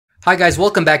Hi guys,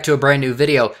 welcome back to a brand new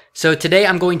video. So today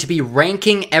I'm going to be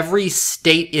ranking every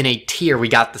state in a tier. We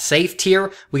got the safe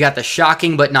tier, we got the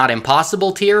shocking but not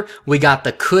impossible tier, we got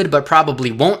the could but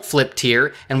probably won't flip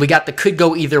tier, and we got the could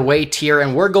go either way tier,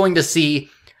 and we're going to see,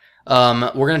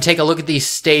 we're going to take a look at these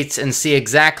states and see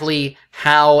exactly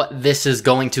how this is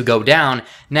going to go down.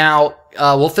 Now,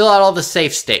 we'll fill out all the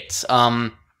safe states.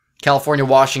 California,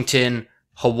 Washington,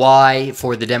 Hawaii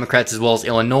for the Democrats as well as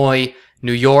Illinois,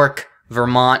 New York,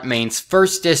 Vermont, Maine's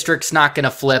first district's not going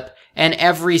to flip, and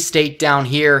every state down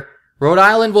here. Rhode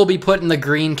Island will be put in the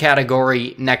green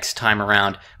category next time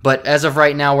around, but as of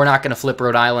right now, we're not going to flip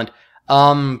Rhode Island.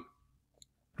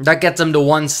 That gets them to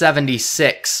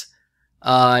 176.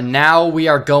 Now we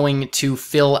are going to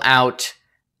fill out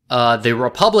the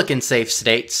Republican safe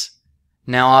states.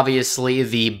 Now, obviously,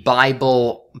 the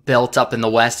Bible Belt up in the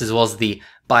west as well as the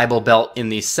Bible Belt in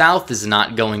the south is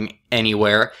not going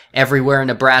anywhere. Everywhere in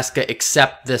Nebraska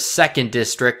except the 2nd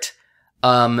district,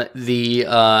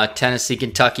 Tennessee,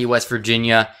 Kentucky, West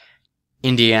Virginia,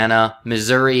 Indiana,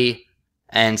 Missouri,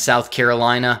 and South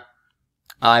Carolina.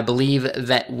 I believe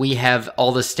that we have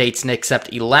all the states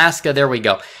except Alaska. There we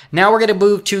go. Now we're going to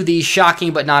move to the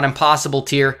shocking but not impossible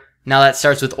tier. Now that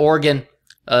starts with Oregon.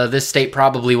 This state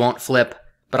probably won't flip,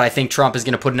 but I think Trump is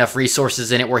going to put enough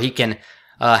resources in it where he can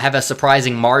have a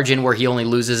surprising margin where he only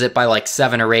loses it by like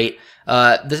 7 or 8.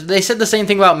 They said the same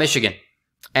thing about Michigan,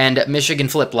 and Michigan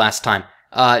flipped last time.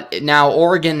 Now,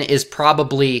 Oregon is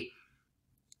probably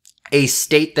a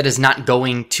state that is not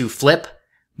going to flip,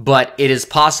 but it is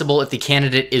possible if the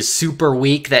candidate is super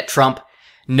weak that Trump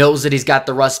knows that he's got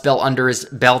the Rust Belt under his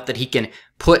belt, that he can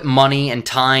put money and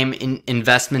time in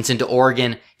investments into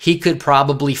Oregon. He could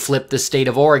probably flip the state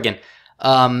of Oregon.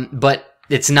 But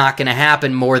it's not going to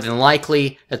happen more than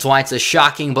likely. That's why it's a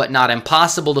shocking but not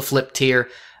impossible to flip tier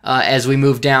as we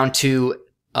move down to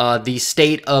the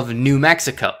state of New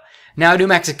Mexico. Now, New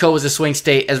Mexico was a swing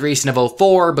state as recent of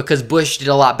 04 because Bush did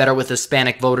a lot better with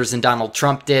Hispanic voters than Donald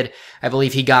Trump did. I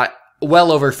believe he got well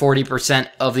over 40%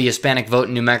 of the Hispanic vote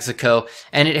in New Mexico,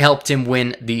 and it helped him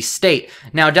win the state.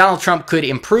 Now, Donald Trump could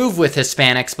improve with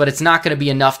Hispanics, but it's not going to be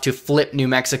enough to flip New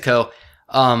Mexico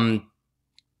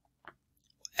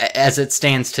as it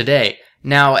stands today.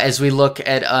 Now, as we look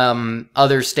at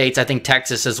other states, I think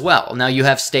Texas as well. Now, you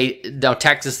have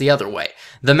Texas the other way.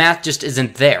 The math just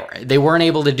isn't there. They weren't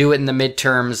able to do it in the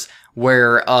midterms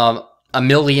where a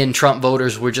million Trump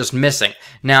voters were just missing.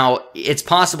 Now, it's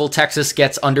possible Texas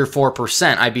gets under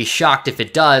 4%. I'd be shocked if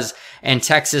it does, and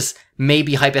Texas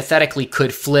maybe hypothetically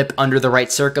could flip under the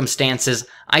right circumstances.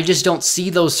 I just don't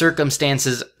see those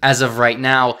circumstances as of right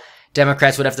now.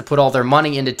 Democrats would have to put all their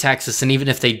money into Texas, and even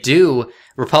if they do,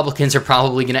 Republicans are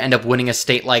probably going to end up winning a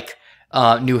state like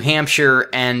New Hampshire,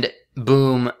 and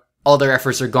boom, all their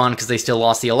efforts are gone because they still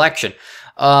lost the election.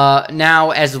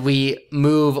 Now, as we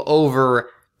move over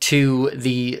to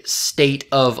the state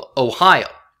of Ohio,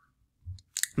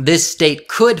 this state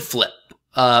could flip,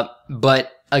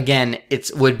 but again,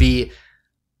 it would be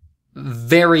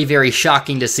very, very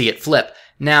shocking to see it flip.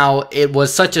 Now, it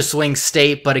was such a swing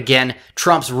state, but again,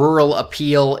 Trump's rural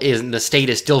appeal in the state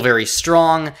is still very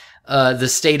strong. The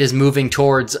state is moving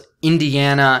towards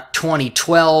Indiana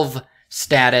 2012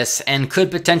 status and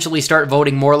could potentially start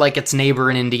voting more like its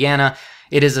neighbor in Indiana.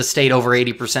 It is a state over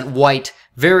 80% white,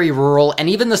 very rural, and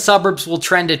even the suburbs will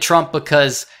trend to Trump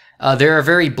because there are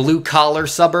very blue-collar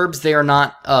suburbs. They are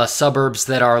not suburbs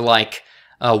that are like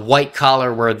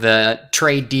white-collar where the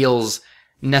trade deals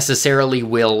necessarily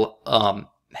will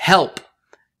help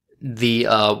the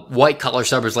white-collar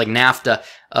suburbs like NAFTA.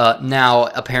 Now,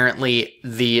 apparently,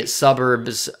 the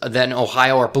suburbs that in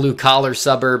Ohio are blue-collar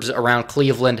suburbs around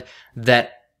Cleveland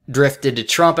that drifted to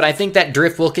Trump, and I think that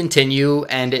drift will continue,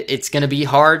 and it's going to be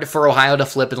hard for Ohio to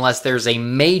flip unless there's a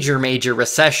major, major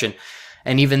recession,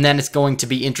 and even then it's going to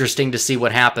be interesting to see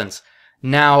what happens.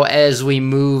 Now, as we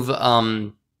move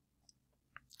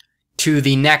to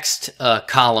the next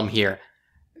column here,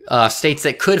 states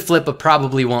that could flip but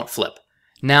probably won't flip.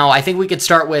 Now, I think we could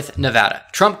start with Nevada.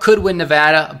 Trump could win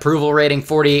Nevada, approval rating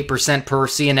 48% per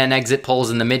CNN exit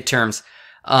polls in the midterms.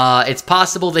 It's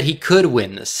possible that he could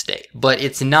win this state, but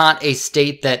it's not a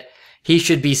state that he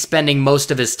should be spending most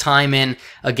of his time in.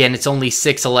 Again, it's only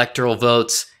 6 electoral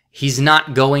votes. He's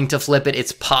not going to flip it.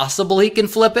 It's possible he can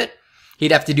flip it.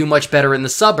 He'd have to do much better in the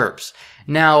suburbs.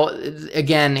 Now,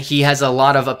 again, he has a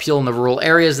lot of appeal in the rural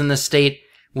areas in the state,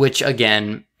 which,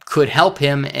 again, could help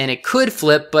him, and it could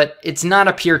flip, but it's not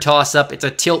a pure toss-up. It's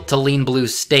a tilt to lean blue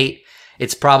state.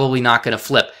 It's probably not going to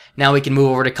flip. Now we can move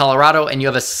over to Colorado, and you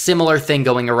have a similar thing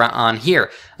going on here.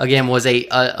 Again, was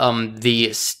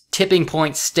the tipping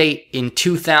point state in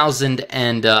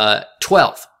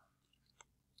 2012.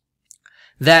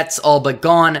 That's all but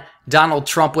gone. Donald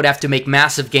Trump would have to make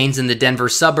massive gains in the Denver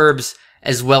suburbs,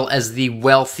 as well as the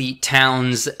wealthy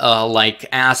towns like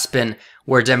Aspen,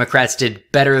 where Democrats did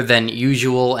better than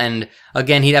usual. And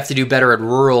again, he'd have to do better at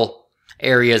rural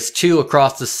areas too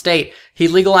across the state. He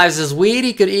legalizes weed,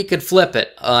 he could flip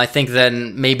it. I think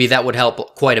then maybe that would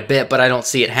help quite a bit, but I don't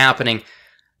see it happening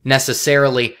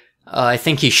necessarily. I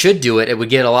think he should do it. It would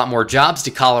get a lot more jobs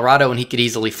to Colorado, and he could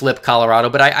easily flip Colorado.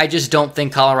 But I just don't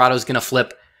think Colorado's going to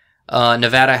flip.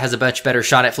 Nevada has a much better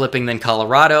shot at flipping than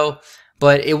Colorado.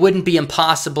 But it wouldn't be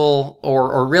impossible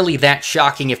or really that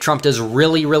shocking if Trump does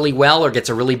really, really well or gets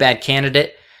a really bad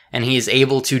candidate, and he is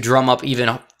able to drum up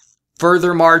even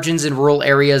further margins in rural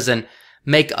areas and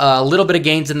make a little bit of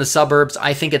gains in the suburbs.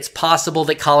 I think it's possible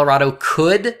that Colorado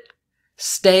could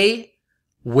stay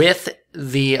with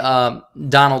the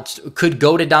could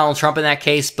go to Donald Trump in that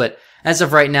case, but as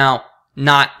of right now,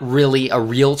 not really a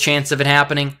real chance of it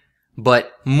happening,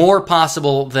 but more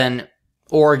possible than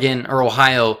Oregon or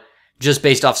Ohio just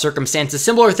based off circumstances.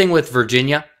 Similar thing with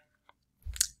Virginia.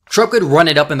 Trump could run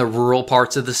it up in the rural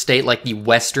parts of the state, like the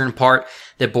western part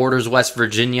that borders West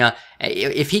Virginia.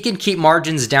 If he can keep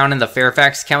margins down in the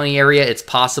Fairfax County area, it's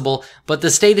possible, but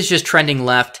the state is just trending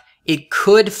left. It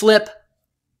could flip.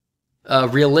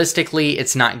 Realistically,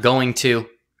 it's not going to.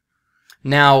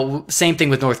 Now, same thing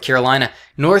with North Carolina.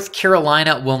 North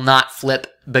Carolina will not flip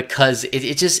because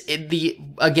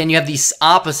again, you have the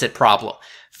opposite problem.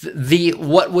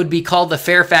 What would be called the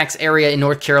Fairfax area in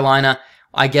North Carolina,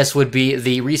 I guess, would be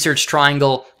the Research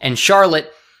Triangle and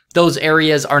Charlotte. Those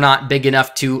areas are not big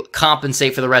enough to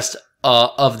compensate for the rest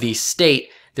of the state.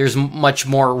 There's much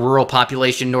more rural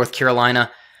population in North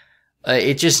Carolina.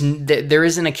 There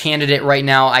isn't a candidate right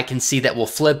now I can see that will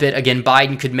flip it. Again,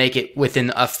 Biden could make it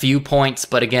within a few points,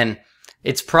 but again,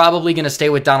 it's probably going to stay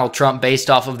with Donald Trump based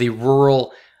off of the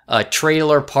rural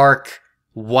trailer park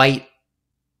white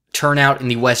turnout in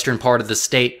the western part of the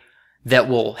state that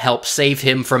will help save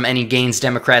him from any gains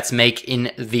Democrats make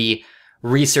in the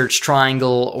Research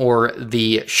Triangle or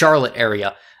the Charlotte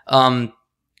area.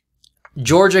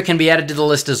 Georgia can be added to the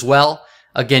list as well.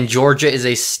 Again, Georgia is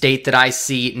a state that I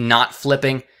see not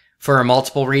flipping for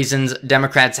multiple reasons.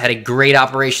 Democrats had a great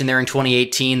operation there in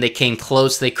 2018. They came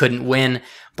close. They couldn't win.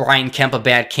 Brian Kemp, a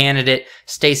bad candidate.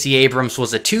 Stacey Abrams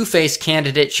was a two-faced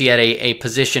candidate. She had a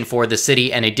position for the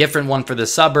city and a different one for the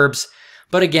suburbs.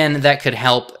 But again, that could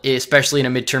help, especially in a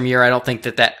midterm year. I don't think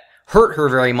that hurt her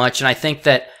very much. And I think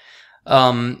that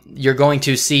you're going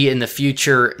to see in the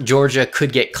future, Georgia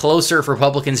could get closer if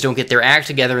Republicans don't get their act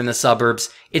together in the suburbs.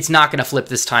 It's not going to flip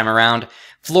this time around.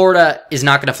 Florida is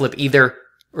not going to flip either.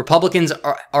 Republicans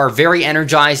are very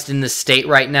energized in the state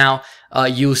right now.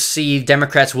 You see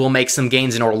Democrats will make some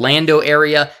gains in Orlando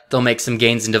area. They'll make some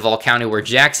gains in Duval County where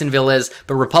Jacksonville is.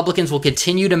 But Republicans will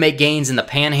continue to make gains in the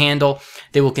Panhandle.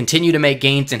 They will continue to make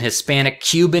gains in Hispanic,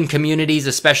 Cuban communities,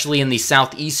 especially in the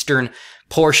southeastern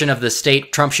portion of the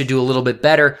state. Trump should do a little bit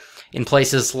better in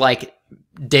places like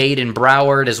Dade and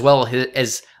Broward, as well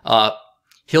as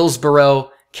Hillsborough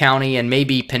County and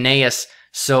maybe Pinellas.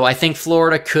 So I think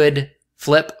Florida could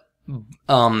flip,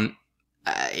 but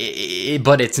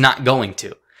it's not going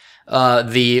to.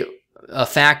 The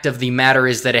fact of the matter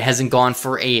is that it hasn't gone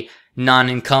for a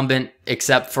non-incumbent,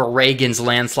 except for Reagan's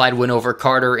landslide win over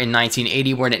Carter in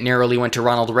 1980, when it narrowly went to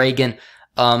Ronald Reagan.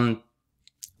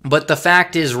 But the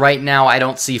fact is, right now, I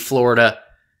don't see Florida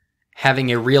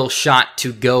having a real shot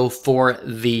to go for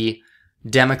the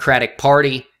Democratic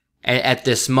Party at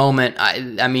this moment.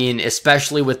 I mean,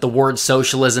 especially with the word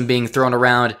socialism being thrown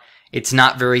around, it's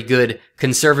not very good.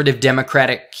 Conservative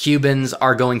Democratic Cubans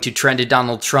are going to trend to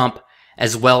Donald Trump,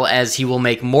 as well as he will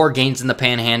make more gains in the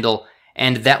Panhandle,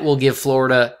 and that will give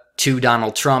Florida to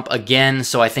Donald Trump again.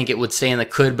 So I think it would stay in the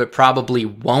could, but probably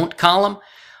won't column.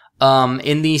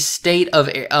 In the state of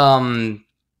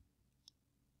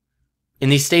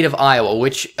Iowa,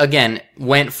 which again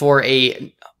went for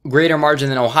a greater margin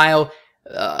than Ohio,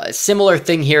 similar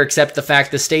thing here, except the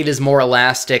fact the state is more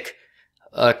elastic.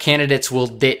 Candidates will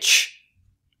ditch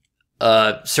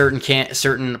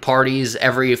certain parties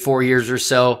every 4 years or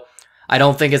so. I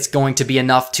don't think it's going to be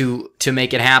enough to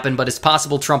make it happen, but it's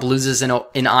possible Trump loses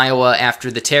in Iowa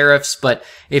after the tariffs. But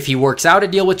if he works out a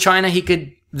deal with China,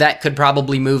 that could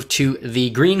probably move to the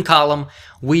green column.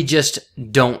 We just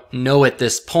don't know at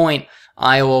this point.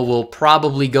 Iowa will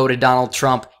probably go to Donald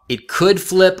Trump. It could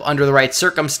flip under the right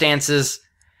circumstances,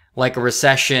 like a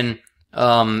recession,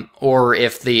 or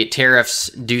if the tariffs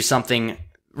do something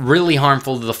really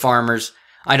harmful to the farmers.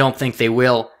 I don't think they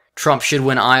will. Trump should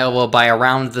win Iowa by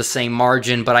around the same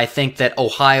margin, but I think that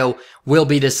Ohio will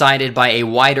be decided by a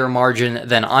wider margin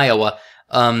than Iowa.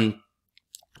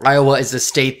 Iowa is a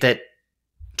state that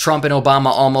Trump and Obama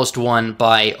almost won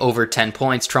by over 10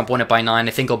 points. Trump won it by 9.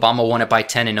 I think Obama won it by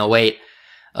 10 in '08,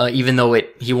 even though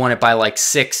he won it by like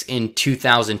 6 in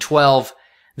 2012.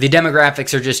 The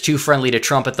demographics are just too friendly to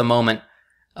Trump at the moment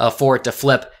for it to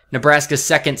flip. Nebraska's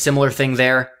second, similar thing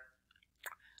there.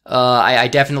 I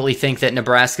definitely think that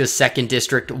Nebraska's 2nd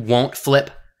district won't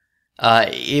flip.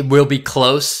 It will be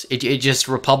close. It just,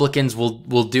 Republicans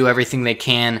will do everything they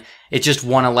can. It's just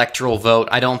one electoral vote.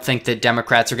 I don't think that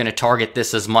Democrats are going to target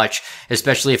this as much,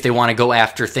 especially if they want to go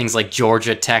after things like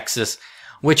Georgia, Texas,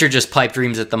 which are just pipe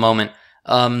dreams at the moment.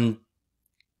 Now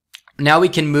we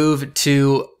can move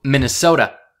to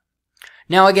Minnesota.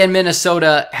 Now again,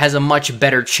 Minnesota has a much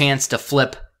better chance to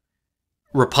flip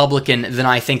Republican than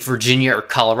I think Virginia or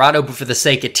Colorado, but for the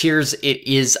sake of tiers, it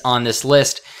is on this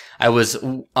list. I was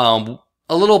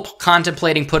a little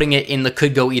contemplating putting it in the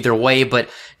could go either way, but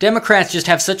Democrats just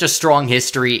have such a strong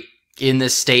history in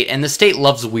this state, and the state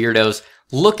loves weirdos.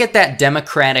 Look at that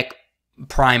Democratic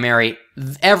primary.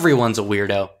 Everyone's a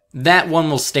weirdo. That one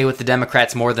will stay with the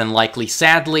Democrats more than likely.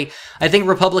 Sadly, I think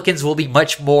Republicans will be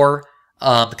much more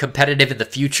competitive in the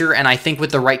future, and I think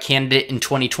with the right candidate in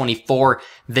 2024,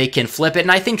 they can flip it,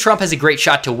 and I think Trump has a great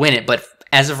shot to win it, but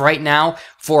as of right now,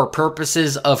 for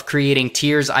purposes of creating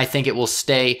tiers, I think it will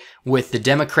stay with the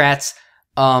Democrats.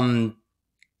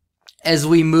 As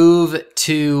we move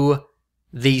to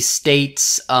the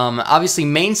states, obviously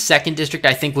Maine's 2nd district,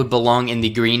 I think, would belong in the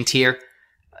green tier.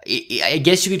 I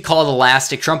guess you could call it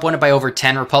elastic. Trump won it by over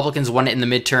 10. Republicans won it in the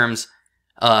midterms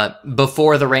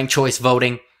before the ranked choice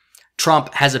voting.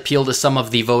 Trump has appealed to some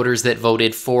of the voters that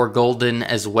voted for Golden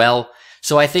as well.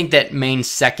 So I think that Maine's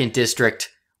 2nd district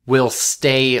will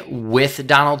stay with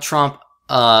Donald Trump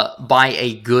by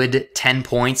a good 10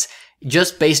 points.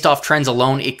 Just based off trends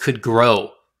alone, it could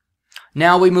grow.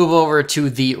 Now we move over to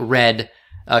the red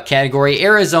category.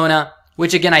 Arizona,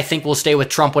 which again I think will stay with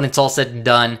Trump when it's all said and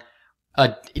done.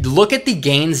 Look at the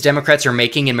gains Democrats are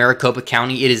making in Maricopa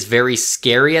County. It is very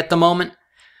scary at the moment.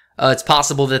 It's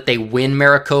possible that they win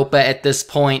Maricopa at this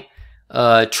point.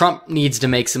 Trump needs to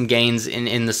make some gains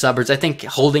in the suburbs. I think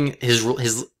holding his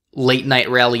late night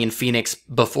rally in Phoenix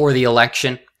before the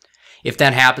election, if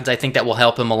that happens, I think that will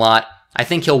help him a lot. I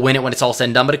think he'll win it when it's all said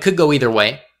and done, but it could go either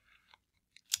way.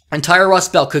 Entire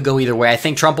Rust Belt could go either way. I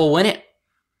think Trump will win it,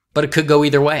 but it could go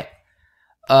either way.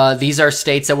 These are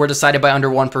states that were decided by under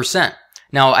 1%.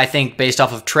 Now, I think based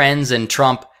off of trends and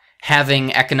Trump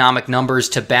having economic numbers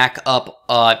to back up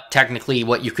technically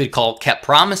what you could call kept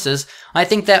promises, I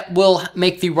think that will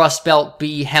make the Rust Belt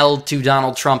be held to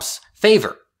Donald Trump's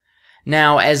favor.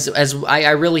 Now, as I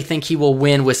really think he will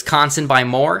win Wisconsin by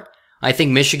more. I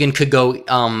think Michigan could go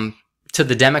to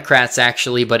the Democrats,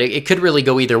 actually, but it could really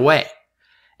go either way.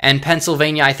 And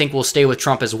Pennsylvania, I think, will stay with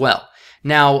Trump as well.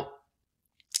 Now,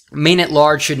 Maine at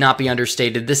large should not be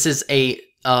understated. This is a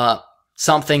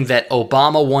something that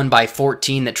Obama won by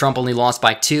 14, that Trump only lost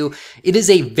by 2. It is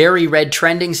a very red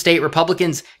trending state.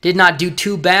 Republicans did not do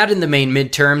too bad in the Maine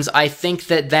midterms. I think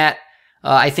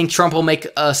I think Trump will make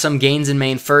some gains in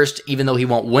Maine first, even though he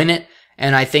won't win it.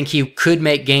 And I think he could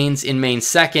make gains in Maine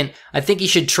second. I think he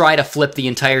should try to flip the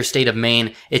entire state of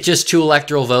Maine. It's just 2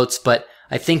 electoral votes, but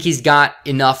I think he's got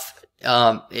enough,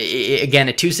 again,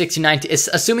 at 269,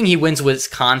 assuming he wins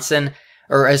Wisconsin,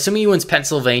 or assuming he wins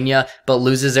Pennsylvania, but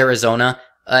loses Arizona,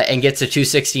 and gets to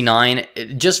 269,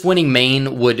 just winning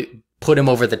Maine would put him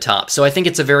over the top. So I think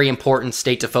it's a very important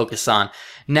state to focus on.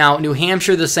 Now, New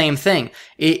Hampshire, the same thing.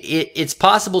 It's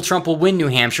possible Trump will win New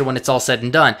Hampshire when it's all said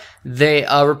and done. The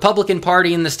Republican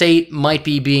Party in the state might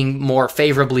be being more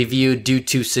favorably viewed due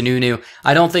to Sununu.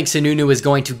 I don't think Sununu is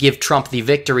going to give Trump the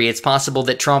victory. It's possible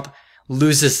that Trump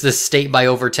loses this state by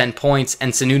over 10 points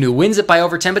and Sununu wins it by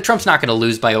over 10, but Trump's not going to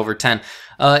lose by over 10.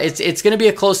 It's going to be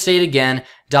a close state again.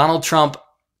 Donald Trump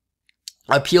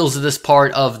appeals to this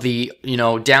part of the,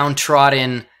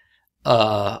 downtrodden,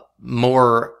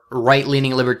 more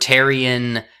right-leaning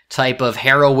libertarian type of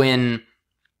heroin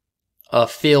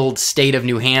filled state of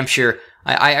New Hampshire.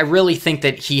 I really think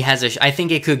that he has I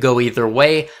think it could go either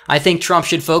way. I think Trump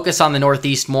should focus on the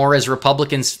Northeast more as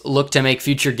Republicans look to make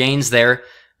future gains there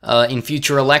in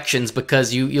future elections,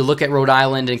 because you look at Rhode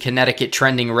Island and Connecticut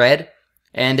trending red,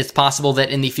 and it's possible that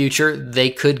in the future they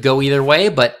could go either way,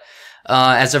 but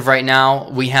as of right now,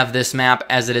 we have this map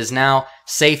as it is now.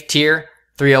 Safe tier,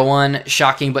 301.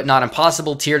 Shocking but not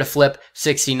impossible tier to flip,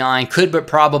 69. Could but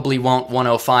probably won't,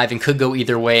 105, and could go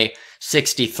either way,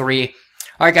 63.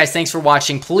 Alright guys, thanks for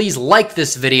watching. Please like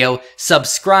this video,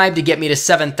 subscribe to get me to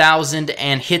 7,000,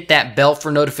 and hit that bell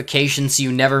for notifications so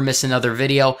you never miss another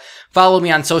video. Follow me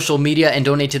on social media and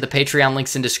donate to the Patreon,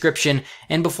 links in description.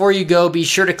 And before you go, be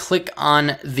sure to click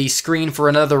on the screen for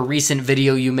another recent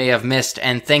video you may have missed.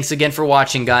 And thanks again for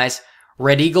watching, guys.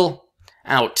 Red Eagle,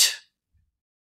 out.